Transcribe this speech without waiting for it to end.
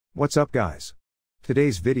What's up guys?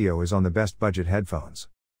 Today's video is on the best budget headphones.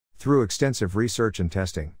 Through extensive research and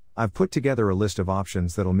testing, I've put together a list of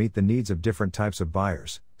options that'll meet the needs of different types of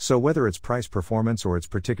buyers, so whether it's price performance or its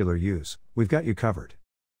particular use, we've got you covered.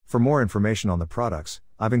 For more information on the products,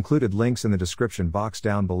 I've included links in the description box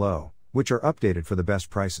down below, which are updated for the best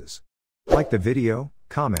prices. Like the video,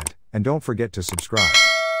 comment, and don't forget to subscribe.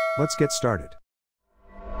 Let's get started.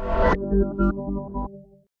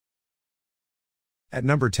 At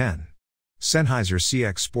number 10. Sennheiser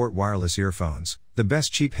CX Sport Wireless Earphones, the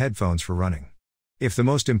best cheap headphones for running. If the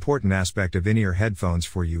most important aspect of in-ear headphones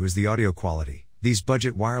for you is the audio quality, these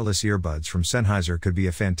budget wireless earbuds from Sennheiser could be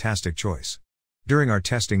a fantastic choice. During our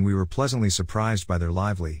testing we were pleasantly surprised by their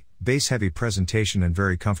lively, bass-heavy presentation and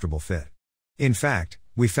very comfortable fit. In fact,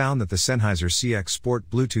 we found that the Sennheiser CX Sport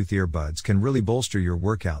Bluetooth earbuds can really bolster your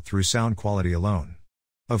workout through sound quality alone.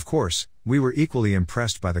 Of course, we were equally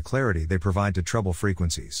impressed by the clarity they provide to treble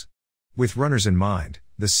frequencies. With runners in mind,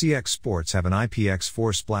 the CX Sports have an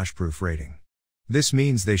IPX4 splashproof rating. This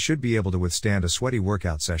means they should be able to withstand a sweaty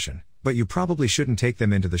workout session, but you probably shouldn't take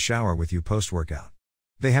them into the shower with you post-workout.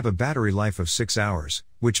 They have a battery life of 6 hours,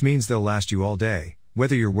 which means they'll last you all day,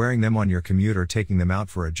 whether you're wearing them on your commute or taking them out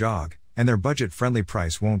for a jog, and their budget-friendly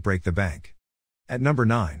price won't break the bank. At number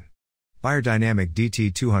 9. Beyerdynamic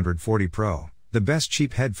DT240 Pro, the best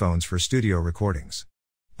cheap headphones for studio recordings.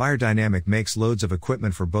 Beyerdynamic makes loads of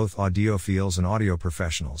equipment for both audiophiles and audio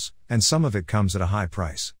professionals, and some of it comes at a high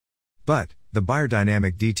price. But, the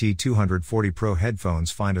Beyerdynamic DT240 Pro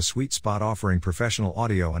headphones find a sweet spot offering professional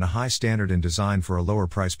audio and a high standard in design for a lower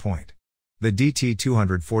price point. The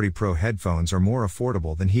DT240 Pro headphones are more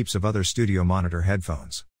affordable than heaps of other studio monitor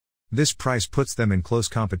headphones. This price puts them in close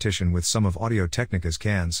competition with some of Audio-Technica's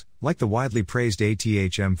cans, like the widely praised ATH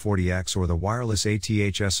M40X or the wireless ATH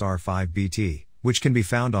SR5BT, which can be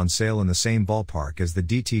found on sale in the same ballpark as the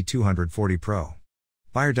DT240 Pro.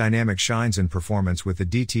 Beyerdynamic shines in performance with the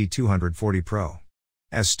DT240 Pro.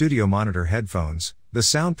 As studio monitor headphones, the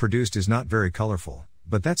sound produced is not very colorful,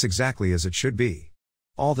 but that's exactly as it should be.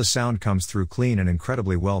 All the sound comes through clean and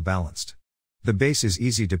incredibly well balanced. The bass is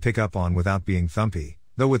easy to pick up on without being thumpy,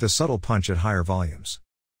 though with a subtle punch at higher volumes.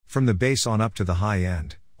 From the bass on up to the high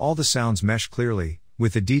end, all the sounds mesh clearly,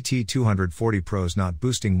 with the DT240 Pros not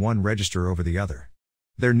boosting one register over the other.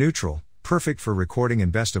 They're neutral, perfect for recording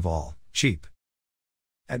and best of all, cheap.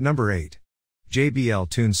 At number 8. JBL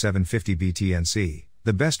Tune 750 BTNC,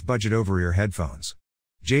 the best budget over-ear headphones.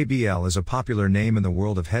 JBL is a popular name in the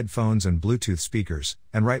world of headphones and Bluetooth speakers,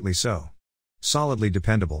 and rightly so. Solidly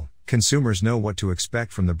dependable, consumers know what to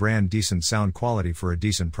expect from the brand, decent sound quality for a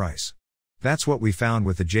decent price. That's what we found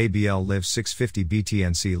with the JBL Live 650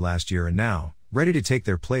 BTNC last year, and now, ready to take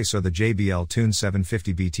their place are the JBL Tune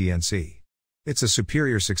 750 BTNC. It's a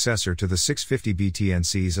superior successor to the 650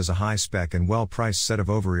 BTNCs as a high-spec and well-priced set of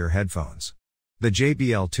over-ear headphones. The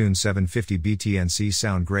JBL Tune 750 BTNC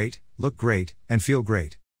sound great, look great, and feel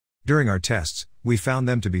great. During our tests, we found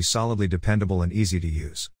them to be solidly dependable and easy to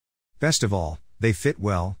use. Best of all, they fit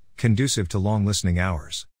well, conducive to long listening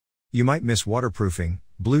hours. You might miss waterproofing,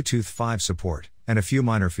 Bluetooth 5 support, and a few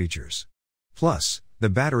minor features. Plus, the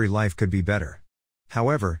battery life could be better.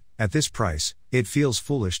 However, at this price, it feels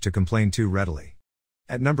foolish to complain too readily.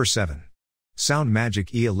 At number 7. SoundMagic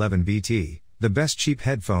E11BT, the best cheap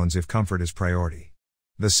headphones if comfort is priority.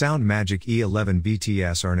 The SoundMagic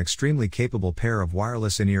E11BTs are an extremely capable pair of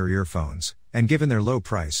wireless in-ear earphones, and given their low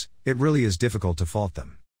price, it really is difficult to fault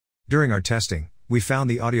them. During our testing, we found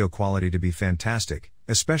the audio quality to be fantastic,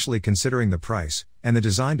 especially considering the price, and the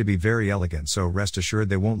design to be very elegant, so rest assured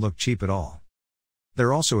they won't look cheap at all.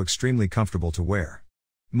 They're also extremely comfortable to wear.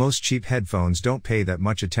 Most cheap headphones don't pay that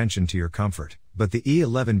much attention to your comfort, but the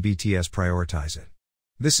E11BTs prioritize it.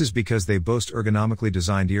 This is because they boast ergonomically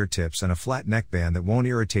designed ear tips and a flat neckband that won't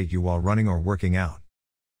irritate you while running or working out.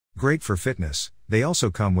 Great for fitness, they also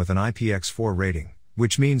come with an IPX4 rating,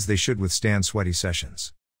 which means they should withstand sweaty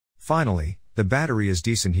sessions. Finally, the battery is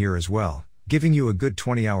decent here as well, giving you a good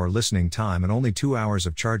 20-hour listening time and only 2 hours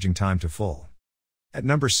of charging time to full. At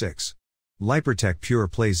number 6. Lipertec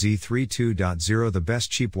PurePlay Z3 2.0, the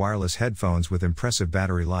best cheap wireless headphones with impressive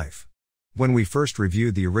battery life. When we first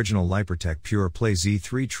reviewed the original Lipertec PurePlay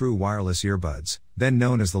Z3 True Wireless Earbuds, then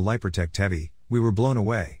known as the Lipertec Tevi, we were blown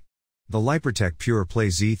away. The Lipertec PurePlay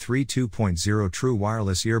Z3 2.0 True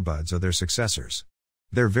Wireless Earbuds are their successors.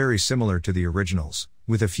 They're very similar to the originals,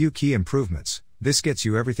 with a few key improvements. This gets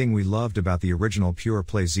you everything we loved about the original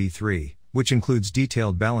PurePlay Z3, which includes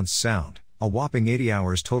detailed balanced sound, a whopping 80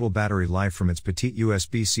 hours total battery life from its petite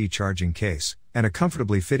USB-C charging case, and a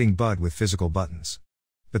comfortably fitting bud with physical buttons.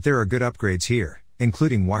 But there are good upgrades here,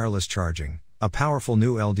 including wireless charging, a powerful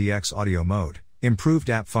new LDX audio mode,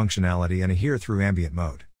 improved app functionality and a hear-through ambient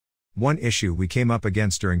mode. One issue we came up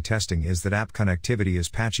against during testing is that app connectivity is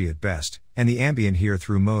patchy at best, and the ambient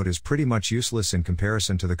hear-through mode is pretty much useless in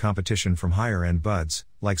comparison to the competition from higher-end buds,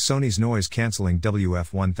 like Sony's noise-canceling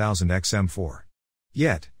WF-1000XM4.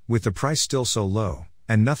 Yet, with the price still so low,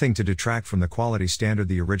 and nothing to detract from the quality standard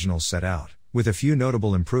the originals set out, with a few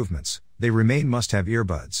notable improvements, they remain must-have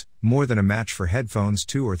earbuds, more than a match for headphones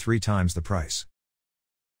 2 or 3 times the price.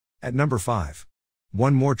 At number 5.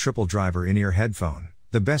 One More Triple Driver In-Ear Headphone,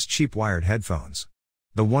 the best cheap wired headphones.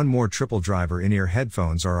 The One More Triple Driver in-ear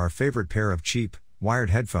headphones are our favorite pair of cheap,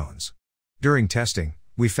 wired headphones. During testing,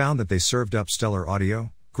 we found that they served up stellar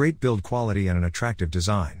audio, great build quality and an attractive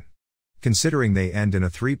design. Considering they end in a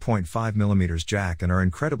 3.5mm jack and are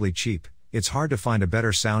incredibly cheap, it's hard to find a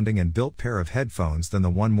better sounding and built pair of headphones than the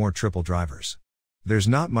One More Triple Drivers. There's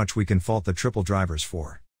not much we can fault the Triple Drivers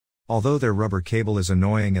for. Although their rubber cable is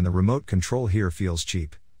annoying and the remote control here feels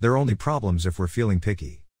cheap, they're only problems if we're feeling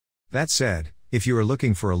picky. That said, if you are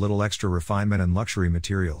looking for a little extra refinement and luxury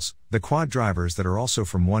materials, the quad drivers that are also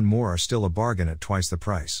from One More are still a bargain at twice the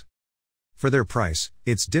price. For their price,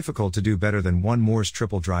 it's difficult to do better than One More's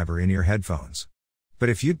triple driver in-ear headphones. But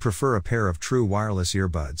if you'd prefer a pair of true wireless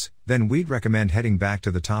earbuds, then we'd recommend heading back to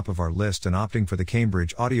the top of our list and opting for the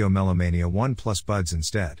Cambridge Audio Melomania One Plus buds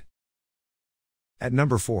instead. At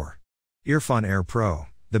number 4. Earphone Air Pro,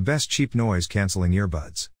 the best cheap noise-canceling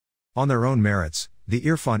earbuds. On their own merits, the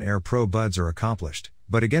Earphone Air Pro buds are accomplished,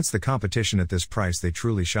 but against the competition at this price they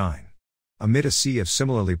truly shine. Amid a sea of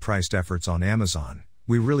similarly priced efforts on Amazon,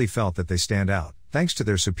 we really felt that they stand out, thanks to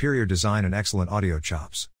their superior design and excellent audio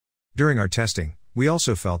chops. During our testing, we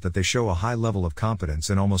also felt that they show a high level of competence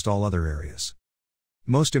in almost all other areas.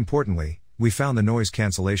 Most importantly, we found the noise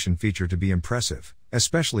cancellation feature to be impressive,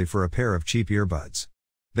 especially for a pair of cheap earbuds.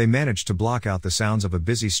 They managed to block out the sounds of a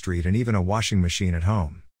busy street and even a washing machine at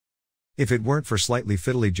home. If it weren't for slightly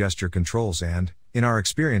fiddly gesture controls and, in our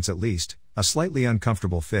experience at least, a slightly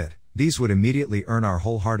uncomfortable fit, these would immediately earn our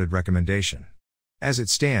wholehearted recommendation. As it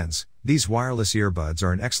stands, these wireless earbuds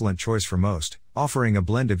are an excellent choice for most, offering a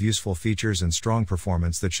blend of useful features and strong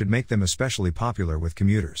performance that should make them especially popular with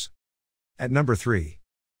commuters. At number 3.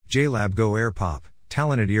 JLab Go Air Pop,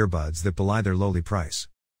 talented earbuds that belie their lowly price.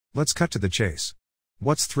 Let's cut to the chase.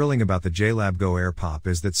 What's thrilling about the JLab Go Air Pop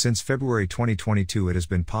is that since February 2022 it has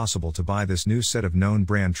been possible to buy this new set of known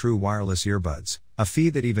brand true wireless earbuds, a fee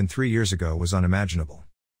that even 3 years ago was unimaginable.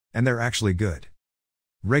 And they're actually good.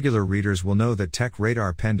 Regular readers will know that Tech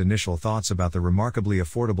Radar penned initial thoughts about the remarkably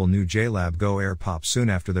affordable new JLab Go Air Pop soon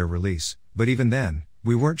after their release, but even then,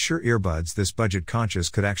 we weren't sure earbuds this budget conscious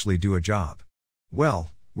could actually do a job.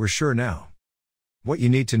 Well, we're sure now. What you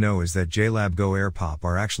need to know is that JLab Go Air Pop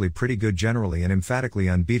are actually pretty good generally and emphatically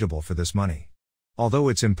unbeatable for this money. Although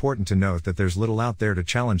it's important to note that there's little out there to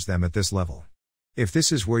challenge them at this level. If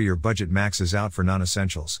this is where your budget maxes out for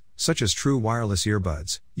non-essentials, such as true wireless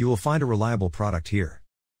earbuds, you will find a reliable product here.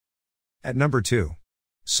 At number 2.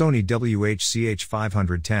 Sony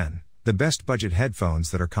WH-CH510, the best budget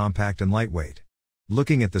headphones that are compact and lightweight.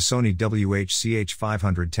 Looking at the Sony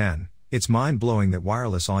WH-CH510, it's mind-blowing that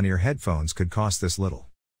wireless on-ear headphones could cost this little.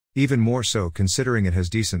 Even more so considering it has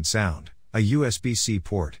decent sound, a USB-C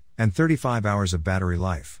port, and 35 hours of battery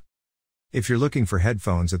life. If you're looking for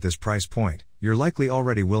headphones at this price point, you're likely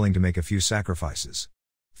already willing to make a few sacrifices.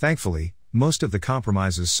 Thankfully, most of the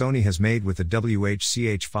compromises Sony has made with the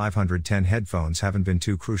WH-CH510 headphones haven't been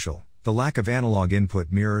too crucial. The lack of analog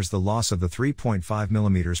input mirrors the loss of the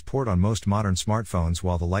 3.5mm port on most modern smartphones,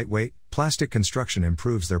 while the lightweight, plastic construction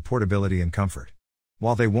improves their portability and comfort.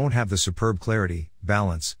 While they won't have the superb clarity,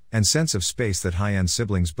 balance, and sense of space that high-end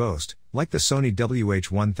siblings boast, like the Sony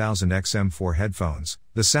WH-1000XM4 headphones,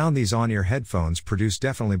 the sound these on-ear headphones produce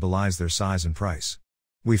definitely belies their size and price.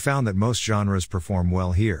 We found that most genres perform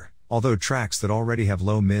well here, although tracks that already have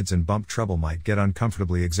low mids and bump treble might get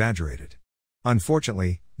uncomfortably exaggerated.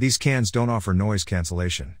 Unfortunately, these cans don't offer noise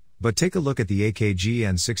cancellation, but take a look at the AKG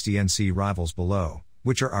N60NC rivals below,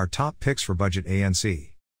 which are our top picks for budget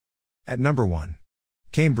ANC. At number 1.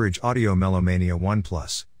 Cambridge Audio Melomania One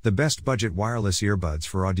Plus, the best budget wireless earbuds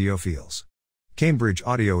for audiophiles. Cambridge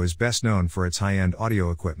Audio is best known for its high-end audio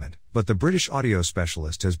equipment, but the British audio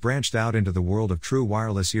specialist has branched out into the world of true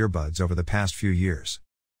wireless earbuds over the past few years.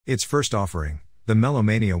 Its first offering, the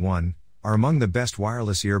Melomania One, are among the best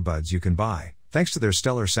wireless earbuds you can buy, thanks to their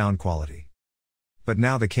stellar sound quality. But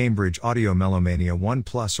now the Cambridge Audio Melomania One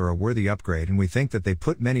Plus are a worthy upgrade, and we think that they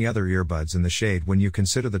put many other earbuds in the shade when you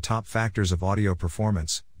consider the top factors of audio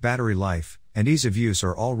performance, battery life, and ease of use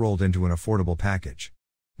are all rolled into an affordable package.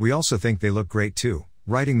 We also think they look great too,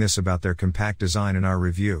 writing this about their compact design in our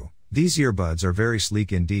review. These earbuds are very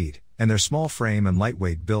sleek indeed, and their small frame and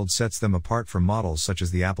lightweight build sets them apart from models such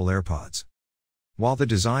as the Apple AirPods. While the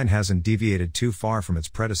design hasn't deviated too far from its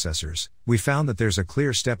predecessors, we found that there's a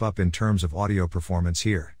clear step up in terms of audio performance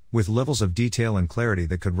here, with levels of detail and clarity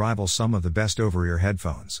that could rival some of the best over-ear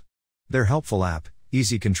headphones. Their helpful app,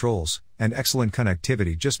 easy controls, and excellent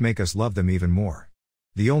connectivity just make us love them even more.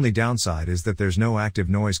 The only downside is that there's no active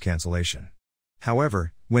noise cancellation.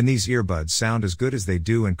 However, when these earbuds sound as good as they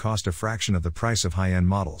do and cost a fraction of the price of high-end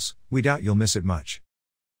models, we doubt you'll miss it much.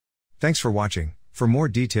 Thanks for watching. For more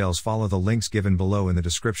details, follow the links given below in the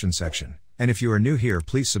description section, and if you are new here,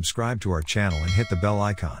 please subscribe to our channel and hit the bell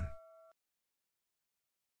icon.